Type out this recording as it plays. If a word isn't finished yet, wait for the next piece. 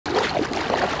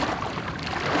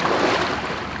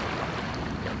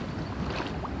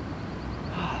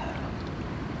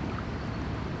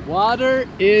Water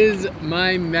is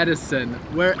my medicine.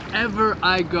 Wherever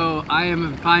I go, I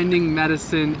am finding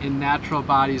medicine in natural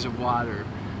bodies of water.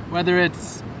 Whether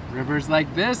it's rivers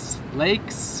like this,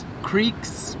 lakes,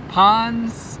 creeks,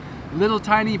 ponds, little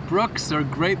tiny brooks, or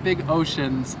great big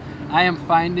oceans, I am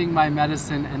finding my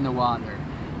medicine in the water,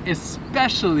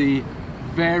 especially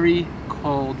very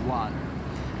cold water.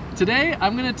 Today,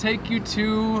 I'm gonna take you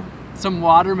to some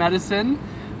water medicine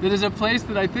that is a place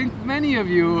that I think many of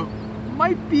you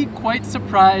might be quite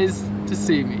surprised to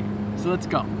see me. So let's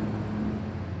go.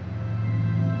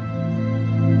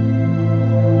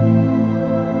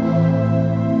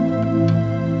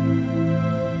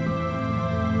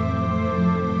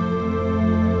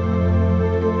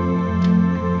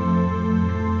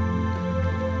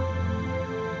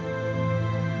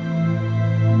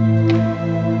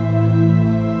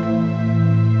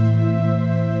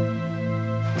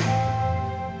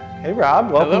 Hey Rob,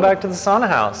 welcome back to the Sauna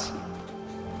House.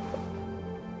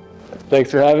 Thanks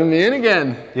for having me in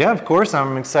again. Yeah, of course,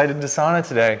 I'm excited to sauna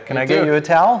today. Can I too. get you a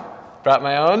towel? Brought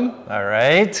my own. All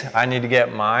right, I need to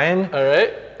get mine. All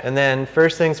right. And then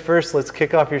first things first, let's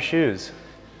kick off your shoes.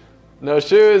 No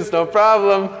shoes, no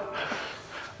problem.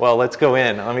 Well, let's go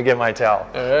in. Let me get my towel.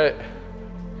 All right.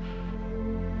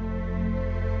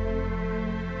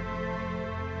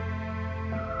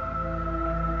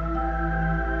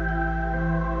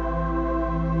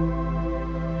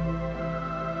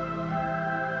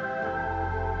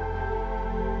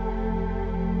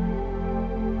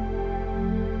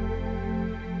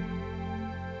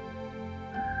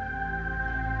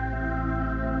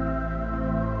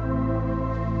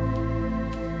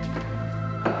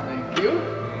 Thank you.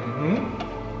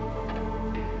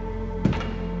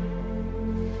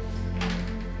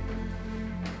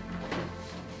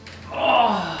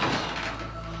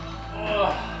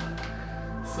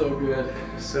 So good.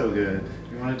 So good.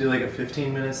 You want to do like a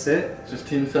 15-minute sit?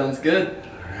 15 sounds good.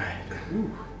 All right.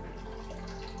 Ooh.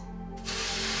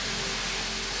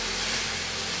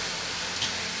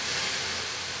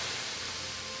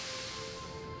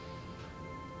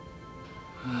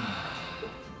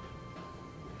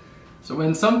 So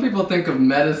when some people think of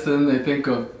medicine, they think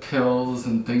of pills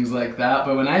and things like that.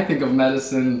 But when I think of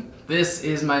medicine, this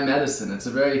is my medicine. It's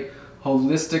a very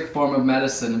holistic form of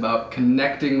medicine about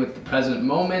connecting with the present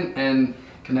moment and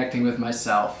connecting with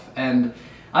myself. And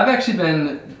I've actually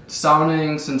been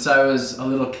sauning since I was a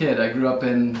little kid. I grew up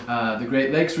in the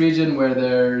Great Lakes region where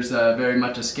there's very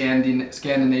much a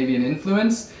Scandinavian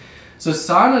influence. So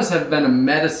saunas have been a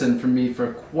medicine for me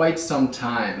for quite some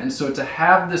time. And so to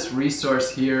have this resource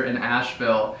here in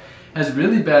Asheville has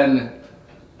really been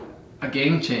a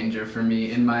game changer for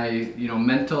me in my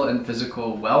mental and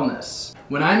physical wellness.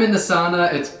 When I'm in the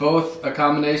sauna, it's both a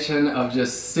combination of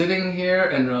just sitting here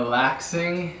and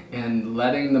relaxing and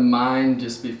letting the mind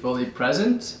just be fully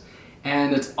present.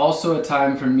 And it's also a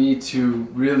time for me to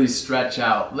really stretch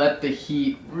out, let the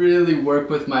heat really work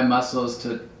with my muscles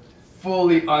to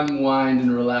fully unwind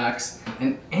and relax.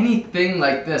 And anything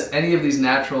like this, any of these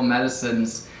natural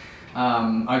medicines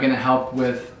are gonna help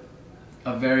with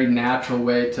a very natural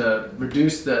way to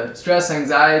reduce the stress,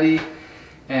 anxiety,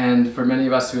 and for many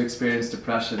of us who experience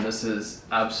depression, this is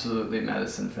absolutely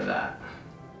medicine for that.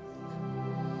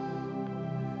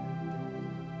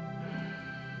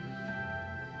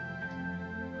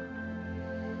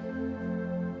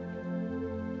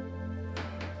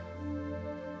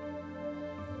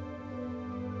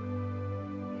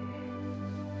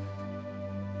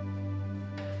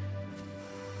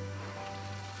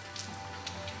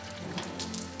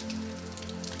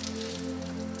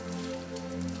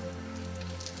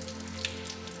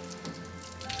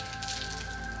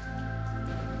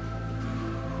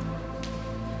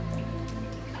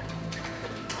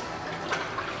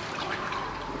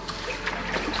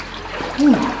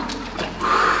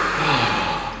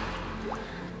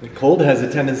 The cold has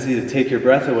a tendency to take your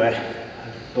breath away,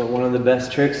 but one of the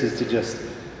best tricks is to just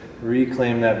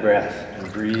reclaim that breath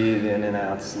and breathe in and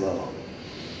out slow.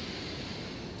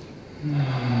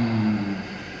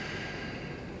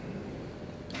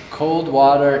 Cold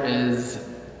water is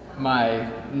my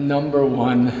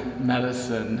 #1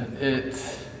 medicine.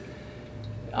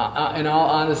 In all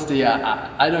honesty,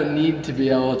 I don't need to be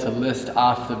able to list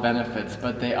off the benefits,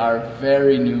 but they are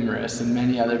very numerous, and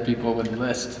many other people would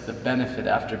list the benefit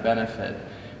after benefit.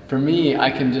 For me,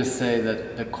 I can just say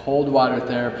that the cold water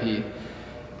therapy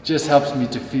just helps me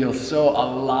to feel so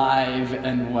alive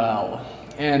and well.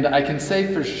 And I can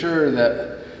say for sure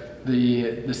that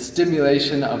the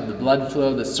stimulation of the blood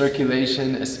flow, the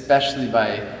circulation, especially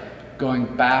by going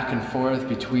back and forth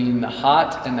between the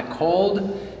hot and the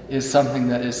cold, is something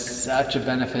that is such a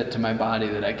benefit to my body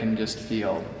that I can just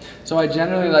feel. So I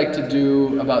generally like to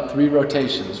do about 3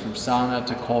 rotations from sauna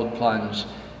to cold plunge,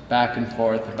 back and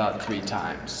forth about 3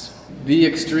 times. The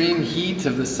extreme heat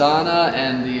of the sauna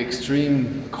and the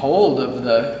extreme cold of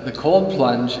the cold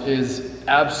plunge is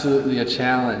absolutely a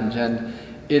challenge, and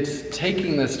it's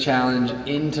taking this challenge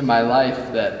into my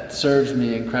life that serves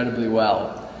me incredibly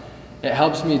well. It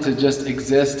helps me to just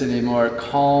exist in a more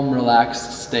calm,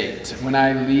 relaxed state. When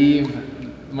I leave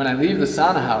the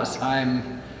sauna house,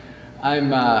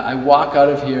 I walk out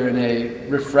of here in a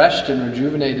refreshed and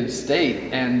rejuvenated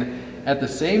state, and at the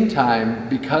same time,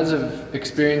 because of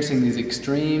experiencing these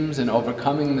extremes and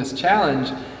overcoming this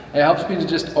challenge, it helps me to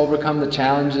just overcome the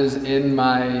challenges in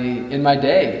my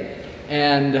day.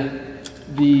 And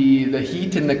the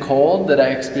heat and the cold that I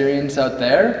experience out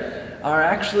there are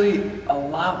actually a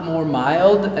lot more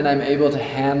mild, and I'm able to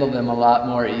handle them a lot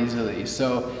more easily.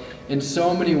 So in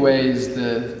so many ways,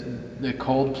 the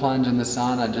cold plunge and the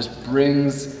sauna just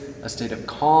brings a state of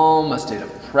calm, a state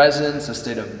of presence, a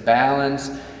state of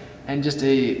balance, and just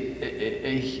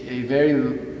a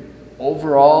very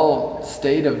overall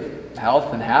state of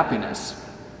health and happiness.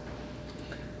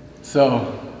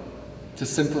 So, to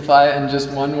simplify it in just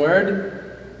one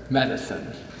word,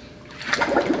 medicine.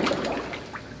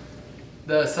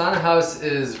 The Sauna House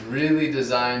is really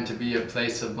designed to be a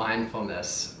place of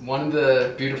mindfulness. One of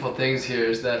the beautiful things here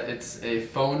is that it's a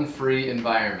phone-free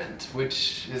environment,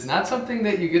 which is not something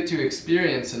that you get to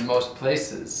experience in most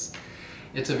places.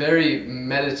 It's a very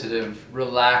meditative,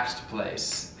 relaxed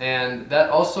place, and that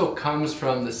also comes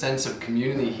from the sense of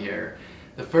community here.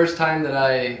 The first time that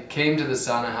I came to the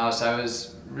Sauna House, I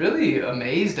was really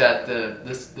amazed at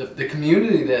the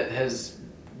community that has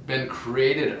been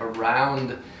created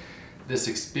around this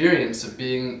experience of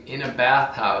being in a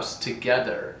bathhouse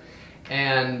together,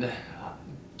 and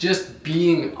just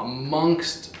being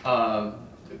amongst a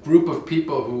group of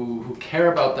people who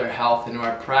care about their health and who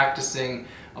are practicing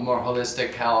a more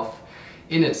holistic health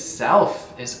in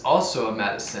itself is also a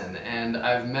medicine. And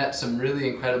I've met some really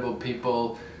incredible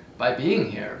people by being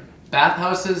here.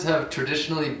 Bathhouses have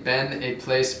traditionally been a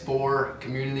place for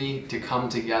community to come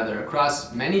together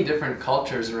across many different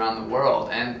cultures around the world,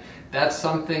 and that's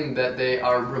something that they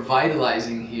are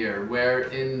revitalizing here, where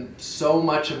in so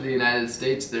much of the United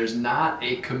States there's not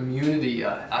a community,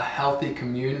 a healthy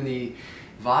community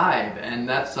vibe, and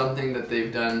that's something that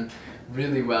they've done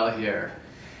really well here.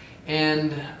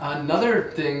 And another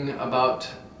thing about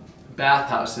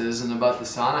bathhouses and about the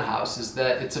sauna house is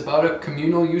that it's about a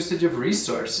communal usage of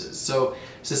resources. So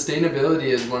sustainability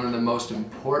is one of the most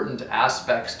important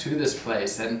aspects to this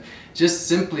place, and just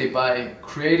simply by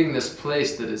creating this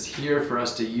place that is here for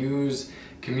us to use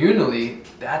communally,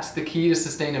 that's the key to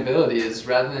sustainability, is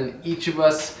rather than each of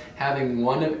us having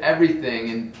one of everything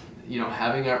and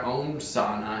having our own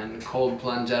sauna and cold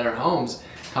plunge at our homes,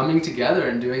 coming together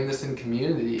and doing this in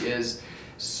community is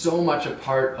so much a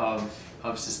part of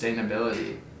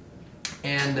sustainability.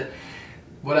 And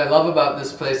what I love about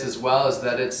this place as well is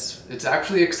that it's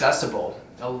actually accessible.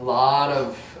 A lot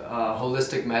of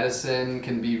holistic medicine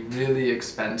can be really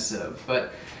expensive,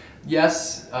 but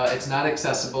yes, it's not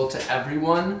accessible to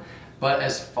everyone, but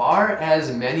as far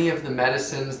as many of the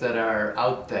medicines that are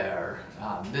out there,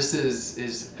 this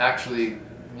is actually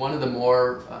one of the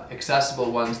more accessible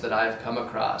ones that I've come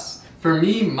across. For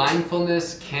me,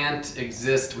 mindfulness can't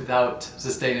exist without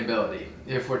sustainability.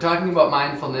 If we're talking about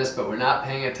mindfulness but we're not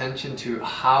paying attention to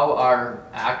how our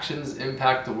actions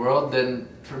impact the world, then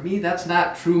for me that's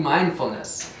not true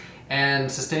mindfulness. And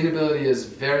sustainability is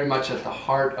very much at the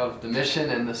heart of the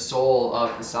mission and the soul of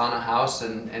the Sauna House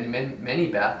and many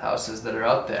bathhouses that are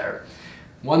out there.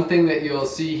 One thing that you'll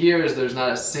see here is there's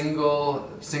not a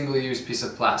single-use piece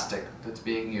of plastic that's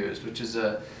being used, which is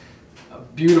a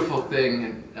beautiful thing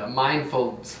and a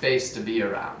mindful space to be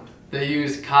around. They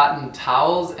use cotton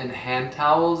towels and hand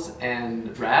towels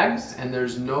and rags, and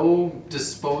there's no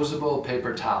disposable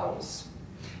paper towels.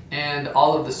 And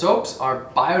all of the soaps are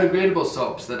biodegradable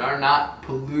soaps that are not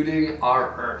polluting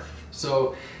our earth.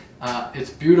 So it's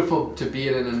beautiful to be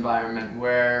in an environment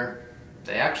where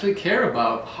they actually care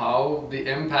about how the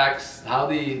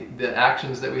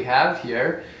actions that we have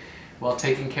here, while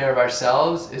taking care of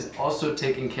ourselves, is also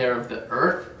taking care of the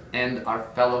earth and our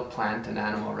fellow plant and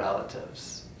animal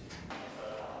relatives.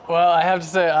 Well, I have to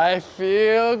say, I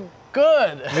feel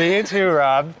good. Me too,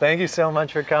 Rob. Thank you so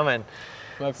much for coming.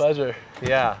 My pleasure.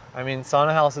 Yeah, I mean,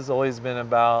 Sauna House has always been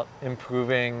about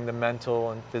improving the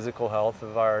mental and physical health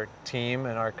of our team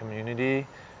and our community,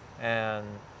 and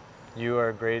you are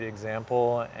a great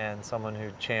example and someone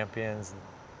who champions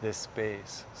this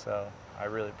space, so I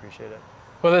really appreciate it.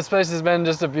 Well, this place has been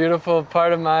just a beautiful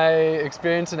part of my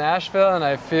experience in Asheville, and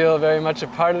I feel very much a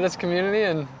part of this community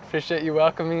and appreciate you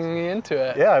welcoming me into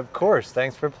it. Yeah, of course.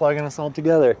 Thanks for plugging us all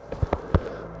together.